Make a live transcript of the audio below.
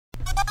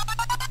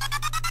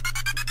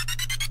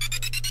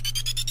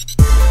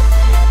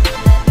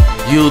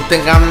You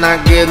think I'm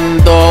not getting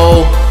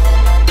dough?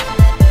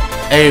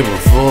 April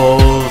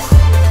Fools.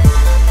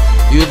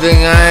 You think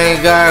I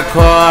ain't got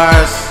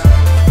cars?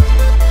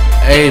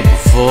 April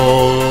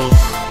Fools.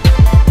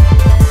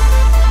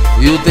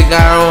 You think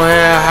I don't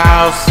have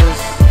houses?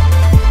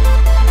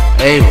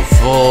 April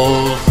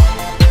Fools.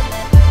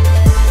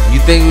 You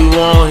think we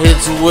won't hit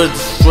you with the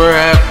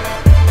strap?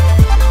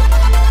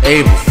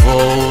 April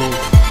Fools.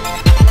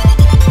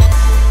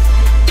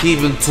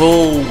 Keeping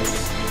tools.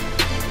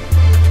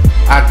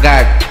 I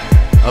got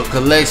a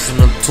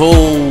collection of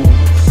tools.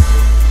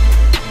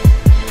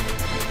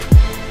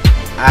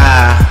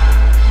 I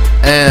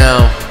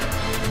am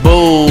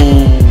boo,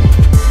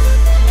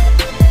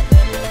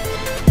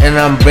 and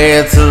I'm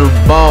bad to the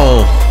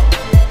bone.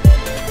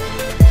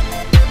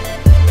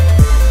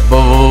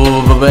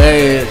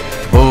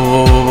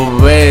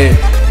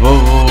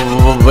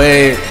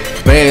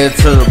 Bad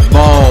to the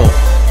bone.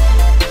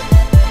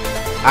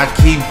 I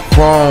keep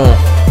chrome,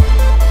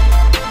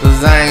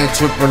 'cause I ain't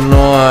tripping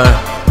on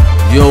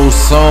your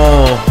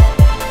song.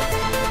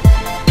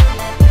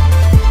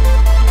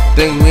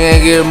 Think we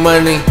ain't get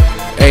money?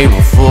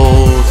 April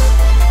Fools.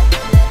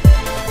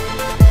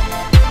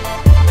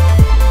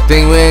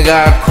 Think we ain't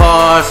got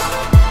cars?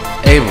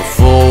 April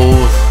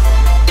Fools.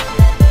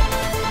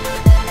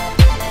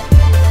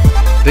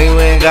 Think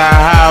we ain't got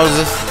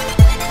houses?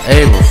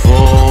 April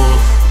Fools.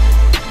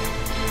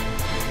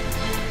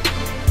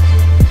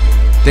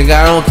 Think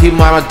I don't keep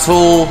my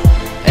tool?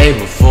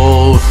 April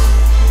Fools.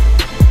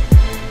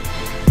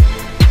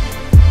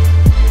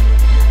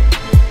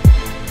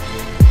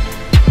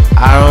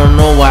 I don't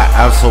know why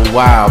I'm so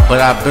wild, but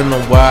I've been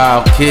a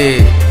wild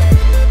kid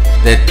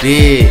that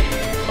did.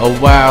 A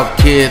wild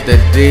kid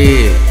that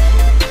did.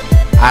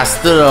 I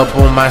stood up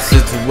on my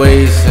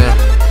situation,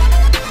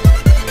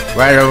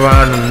 right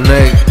around the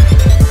neck.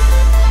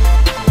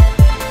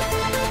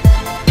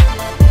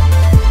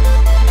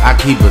 I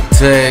keep a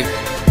tech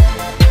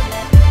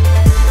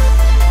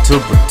to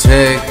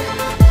protect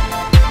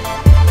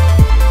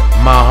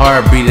my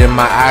heartbeat, and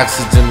my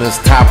oxygen is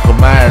top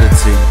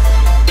commodity.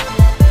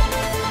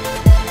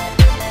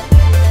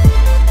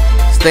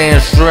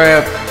 Staying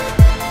strapped,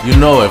 you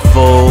know it,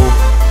 fool.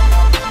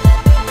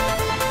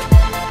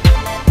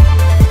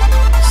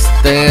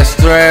 Staying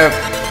strapped,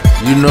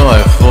 you know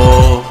it,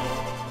 fool.